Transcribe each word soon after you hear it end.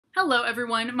Hello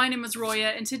everyone, my name is Roya,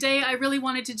 and today I really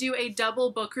wanted to do a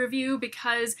double book review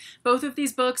because both of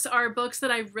these books are books that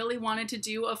I really wanted to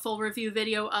do a full review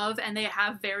video of, and they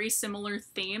have very similar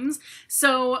themes.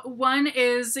 So one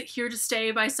is Here to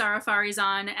Stay by Sara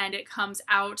Farizan, and it comes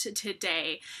out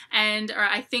today. Or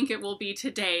I think it will be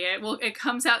today. It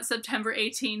comes out September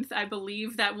 18th. I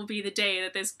believe that will be the day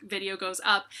that this video goes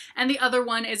up. And the other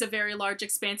one is A Very Large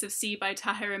Expanse of Sea by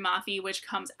Tahereh Mafi, which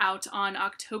comes out on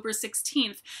October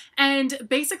 16th. And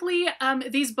basically,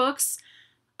 these books,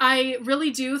 I really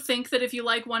do think that if you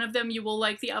like one of them, you will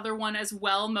like the other one as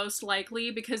well, most likely,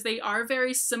 because they are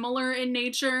very similar in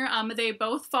nature. They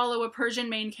both follow a Persian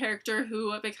main character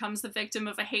who becomes the victim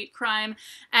of a hate crime,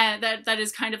 and that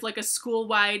is kind of like a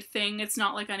school-wide thing. It's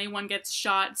not like anyone gets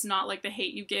shot. It's not like The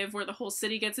Hate U Give where the whole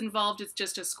city gets involved. It's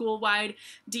just a school-wide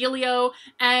dealio,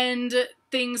 and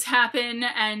things happen,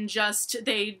 and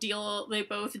they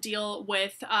both deal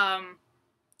with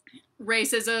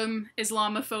racism,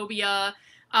 Islamophobia,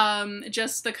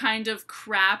 just the kind of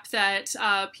crap that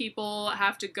people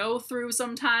have to go through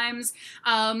sometimes.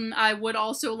 I would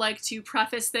also like to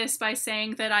preface this by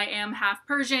saying that I am half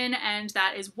Persian, and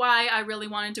that is why I really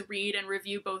wanted to read and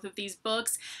review both of these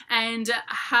books, and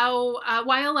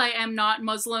while I am not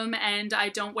Muslim and I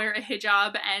don't wear a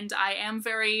hijab and I am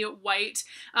very white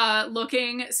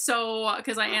looking, so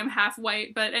because I am half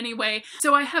white, but anyway,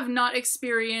 so I have not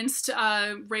experienced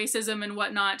racism and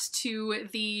whatnot to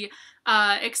the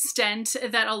extent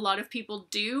that a lot of people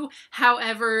do.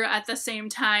 However, at the same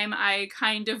time, I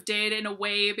kind of did in a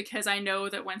way, because I know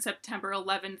that when September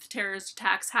 11th terrorist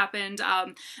attacks happened,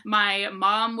 my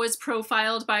mom was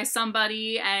profiled by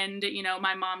somebody, and, you know,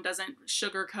 my mom doesn't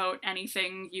sugarcoat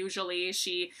anything usually.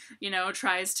 She, you know,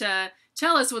 tries to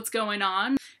tell us what's going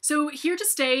on. So Here to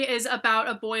Stay is about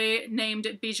a boy named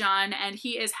Bijan, and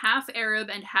he is half Arab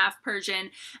and half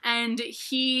Persian, and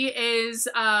he is,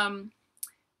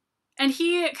 and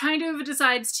he kind of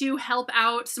decides to help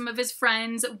out some of his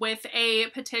friends with a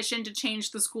petition to change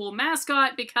the school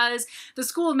mascot, because the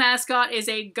school mascot is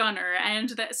a gunner, and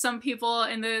that some people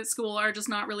in the school are just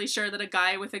not really sure that a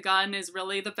guy with a gun is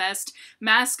really the best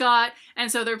mascot,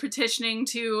 and so they're petitioning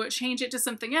to change it to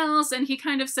something else, and he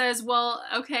kind of says, well,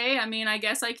 okay, I mean, I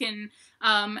guess I can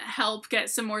help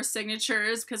get some more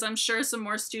signatures, because I'm sure some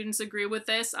more students agree with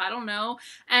this, I don't know.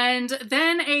 And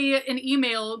then an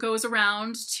email goes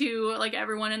around to like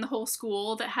everyone in the whole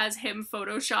school that has him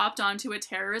photoshopped onto a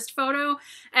terrorist photo,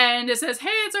 and it says, hey,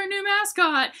 it's our new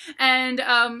mascot. And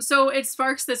so it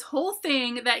sparks this whole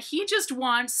thing that he just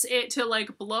wants it to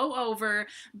like blow over,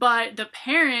 but the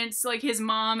parents, like his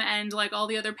mom and like all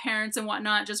the other parents and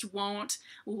whatnot, just won't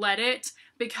let it,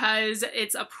 because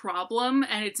it's a problem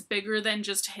and it's bigger than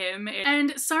just him.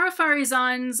 And Sara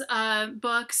Farizan's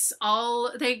books,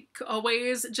 they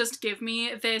always just give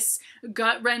me this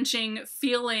gut-wrenching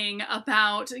feeling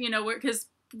about, you know, because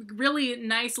really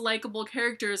nice, likable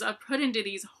characters are put into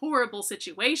these horrible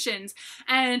situations,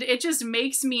 and it just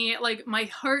makes me, like, my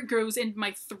heart goes into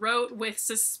my throat with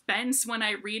suspense when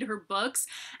I read her books,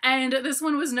 and this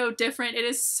one was no different. It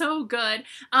is so good.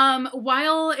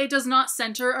 While it does not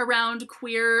center around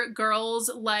queer girls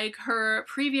like her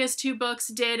previous two books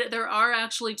did, there are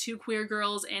actually two queer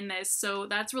girls in this, so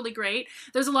that's really great.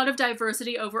 There's a lot of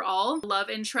diversity overall. Love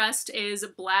interest is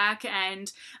Black,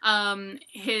 and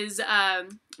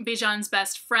Bijan's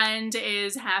best friend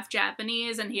is half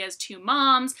Japanese, and he has two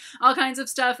moms, all kinds of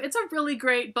stuff. It's a really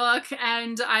great book,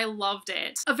 and I loved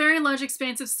it. A Very Large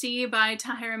Expanse of Sea by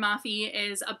Tahereh Mafi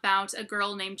is about a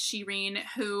girl named Shireen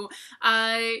who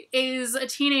is a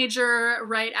teenager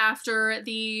right after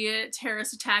the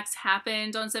terrorist attacks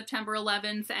happened on September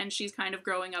 11th, and she's kind of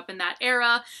growing up in that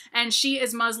era, and she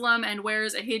is Muslim and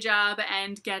wears a hijab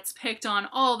and gets picked on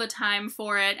all the time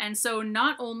for it. And so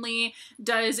not only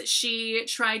does she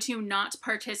try to not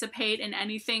participate in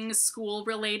anything school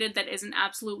related that isn't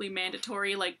absolutely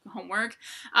mandatory, like homework,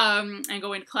 and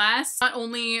go in class, not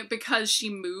only because she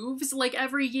moves like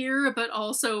every year, but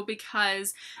also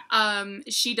because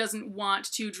she doesn't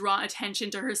want to draw attention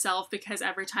to herself, because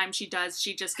every time she does,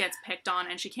 she just gets picked on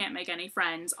and she can't make any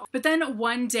friends. But then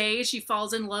one day she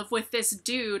falls in love with this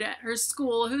dude at her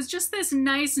school who's just this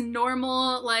nice,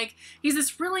 normal, like, he's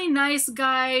this really nice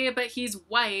guy, but he's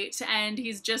white, and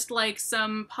he's just like some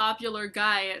some popular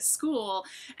guy at school,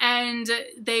 and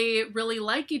they really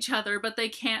like each other, but they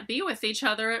can't be with each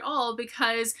other at all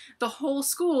because the whole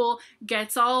school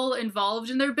gets all involved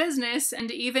in their business,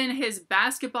 and even his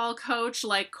basketball coach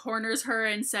like corners her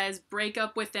and says, break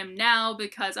up with him now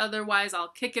because otherwise I'll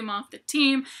kick him off the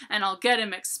team and I'll get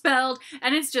him expelled,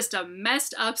 and it's just a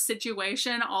messed up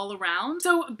situation all around.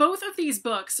 So both of these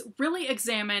books really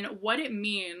examine what it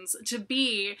means to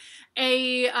be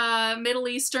a Middle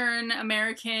Eastern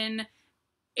American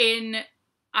in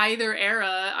either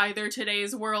era, either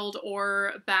today's world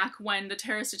or back when the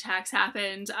terrorist attacks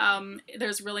happened.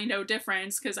 There's really no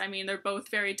difference because, I mean, they're both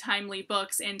very timely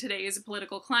books in today's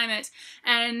political climate.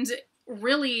 And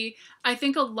really, I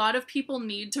think a lot of people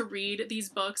need to read these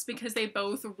books because they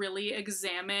both really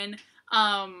examine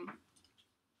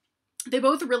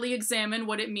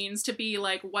what it means to be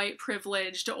like white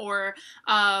privileged, or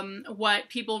what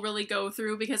people really go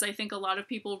through, because I think a lot of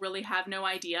people really have no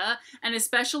idea. And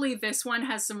especially this one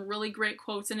has some really great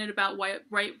quotes in it about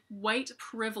white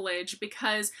privilege,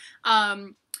 because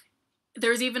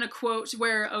there's even a quote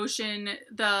where Ocean,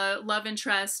 the love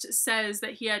interest, says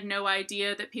that he had no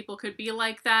idea that people could be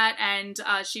like that, and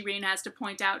Shireen has to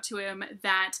point out to him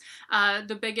that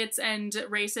the bigots and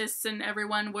racists and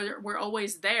everyone were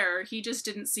always there. He just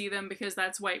didn't see them because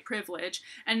that's white privilege.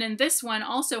 And then this one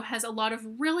also has a lot of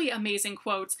really amazing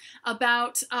quotes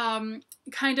about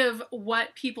kind of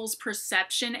what people's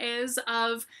perception is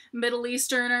of Middle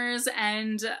Easterners,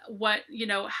 and what, you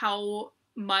know, how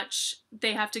much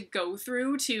they have to go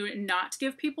through to not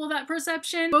give people that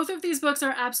perception. Both of these books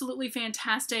are absolutely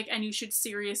fantastic, and you should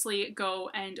seriously go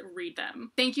and read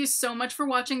them. Thank you so much for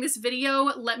watching this video.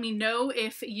 Let me know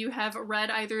if you have read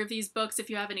either of these books, if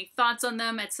you have any thoughts on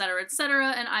them, etc.,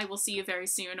 etc., and I will see you very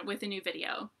soon with a new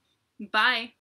video. Bye!